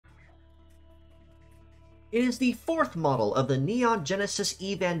It is the fourth model of the Neon Genesis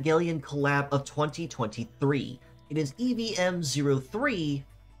Evangelion Collab of 2023. It is EVM03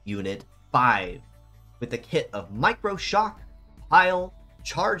 Unit 5, with a kit of Microshock, Pile,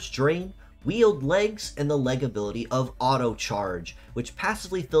 Charge Drain, Wheeled Legs, and the leg ability of Auto Charge, which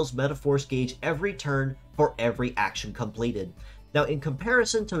passively fills Metaforce Gauge every turn for every action completed. Now, in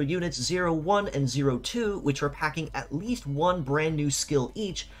comparison to Units 01 and 02, which are packing at least one brand new skill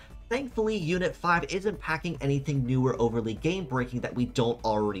each, thankfully Unit 5 isn't packing anything new or overly game-breaking that we don't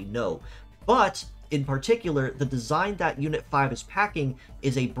already know. But, in particular, the design that Unit 5 is packing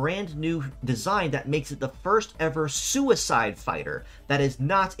is a brand new design that makes it the first ever suicide fighter that is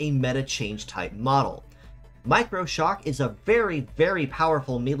not a meta change type model. Microshock is a very, very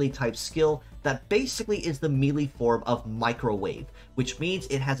powerful melee type skill that basically is the melee form of Microwave, which means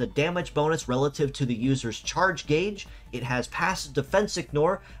it has a damage bonus relative to the user's charge gauge, it has passive defense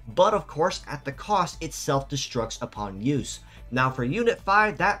ignore, but of course at the cost it self-destructs upon use. Now for Unit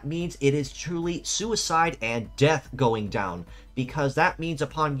 5, that means it is truly suicide and death going down, because that means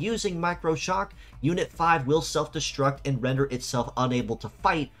upon using Microshock, Unit 5 will self-destruct and render itself unable to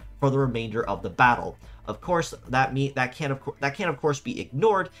fight for the remainder of the battle. Of course, that can of course be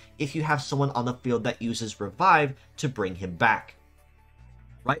ignored if you have someone on the field that uses Revive to bring him back.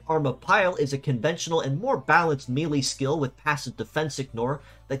 Right Arm of Pile is a conventional and more balanced melee skill with passive defense ignore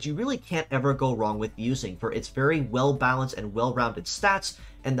that you really can't ever go wrong with using for its very well balanced and well-rounded stats,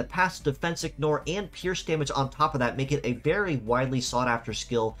 and the passive defense ignore and pierce damage on top of that make it a very widely sought after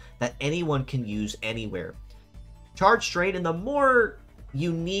skill that anyone can use anywhere. Charge Straight, in the more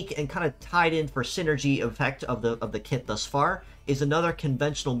unique and kind of tied in for synergy effect of the kit thus far, is another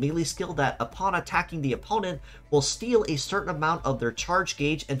conventional melee skill that upon attacking the opponent will steal a certain amount of their charge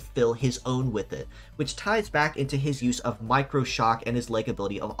gauge and fill his own with it, which ties back into his use of Microshock and his leg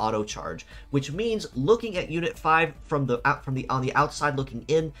ability of Auto Charge, which means looking at Unit 5 on the outside looking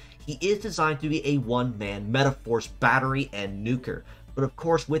in, he is designed to be a one-man Metaforce battery and nuker. But of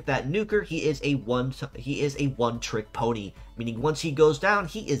course, with that nuker, he is a one-trick pony, meaning once he goes down,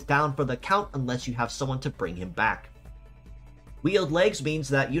 he is down for the count unless you have someone to bring him back. Wheeled Legs means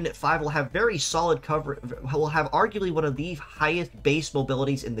that Unit 5 will have very solid cover, will have arguably one of the highest base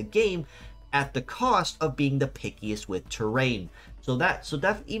mobilities in the game at the cost of being the pickiest with terrain.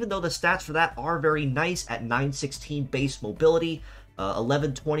 Even though the stats for that are very nice at 916 base mobility,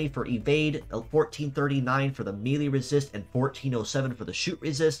 1120 for evade, 1439 for the melee resist, and 1407 for the shoot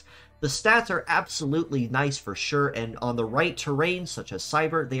resist, the stats are absolutely nice for sure, and on the right terrain, such as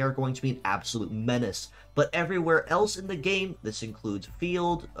Cyber, they are going to be an absolute menace. But everywhere else in the game, this includes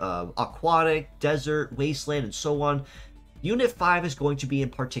field, aquatic, desert, wasteland, and so on, Unit 5 is going to be in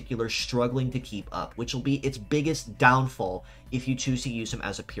particular struggling to keep up, which will be its biggest downfall if you choose to use him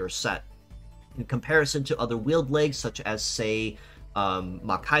as a pure set. In comparison to other wheeled legs, such as, say,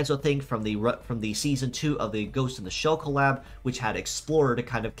 Makaizo thing from the season 2 of the Ghost in the Shell collab, which had Explorer to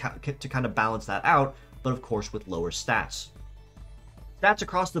kind of balance that out, but of course with lower stats. Stats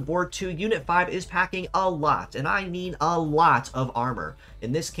across the board too, Unit 5 is packing a lot, and I mean a lot of armor.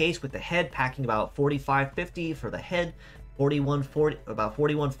 In this case, with the head packing about 4550 for the head, about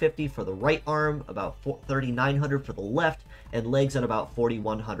 4150 for the right arm, about 3900 for the left, and legs at about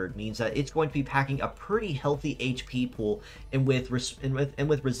 4100, means that it's going to be packing a pretty healthy HP pool, and with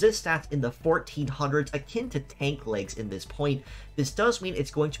resist stats in the 1400s, akin to tank legs in this point. This does mean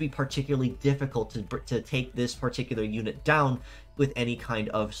it's going to be particularly difficult to take this particular unit down with any kind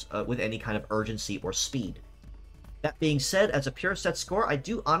of urgency or speed. That being said, as a pure set score, I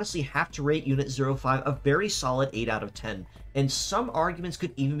do honestly have to rate Unit 05 a very solid 8 out of 10, and some arguments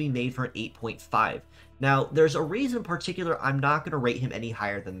could even be made for an 8.5. Now, there's a reason in particular I'm not going to rate him any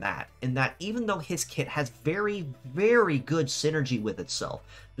higher than that, in that even though his kit has very, very good synergy with itself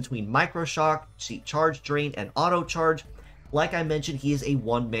between Microshock, Charge Drain, and Auto Charge, like I mentioned, he is a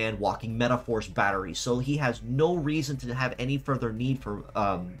one-man walking Metaforce battery, so he has no reason to have any further need for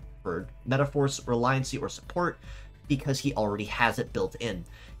Metaforce reliancy or support, because he already has it built in.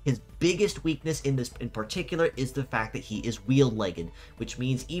 His biggest weakness in particular is the fact that he is wheel-legged, which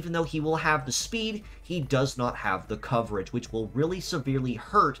means even though he will have the speed, he does not have the coverage, which will really severely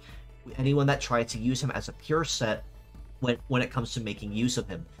hurt anyone that tries to use him as a pure set when it comes to making use of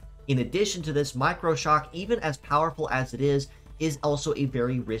him. In addition to this, Microshock, even as powerful as it is also a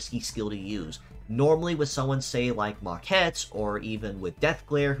very risky skill to use. Normally with someone, say, like Maquette, or even with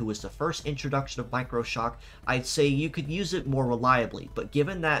Deathglare, who was the first introduction of Microshock, I'd say you could use it more reliably, but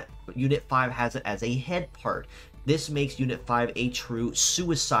given that Unit 5 has it as a head part, this makes Unit 5 a true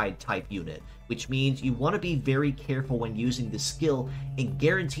suicide type unit, which means you want to be very careful when using this skill and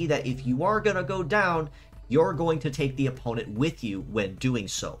guarantee that if you are going to go down, you're going to take the opponent with you when doing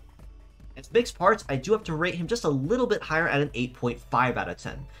so. As mixed parts, I do have to rate him just a little bit higher at an 8.5 out of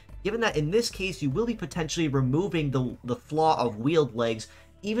 10. Given that in this case, you will be potentially removing the flaw of wheeled legs,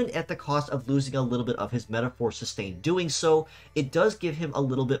 even at the cost of losing a little bit of his metaphor sustain doing so, it does give him a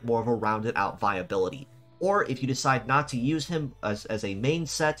little bit more of a rounded out viability. Or if you decide not to use him as a main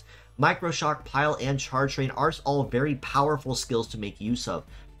set, Microshock, Pile, and Charge Train are all very powerful skills to make use of.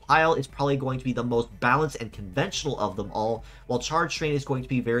 Pile is probably going to be the most balanced and conventional of them all, while Charge Train is going to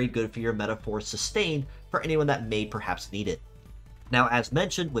be very good for your metaphor sustain for anyone that may perhaps need it. Now, as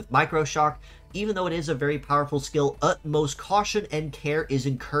mentioned with Microshock, even though it is a very powerful skill, utmost caution and care is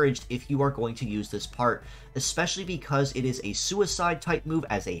encouraged if you are going to use this part, especially because it is a suicide type move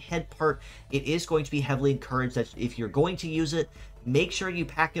as a head part. It is going to be heavily encouraged that if you're going to use it, make sure you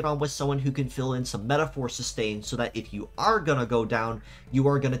pack it on with someone who can fill in some metaphor sustain so that if you are going to go down, you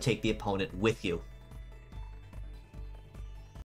are going to take the opponent with you.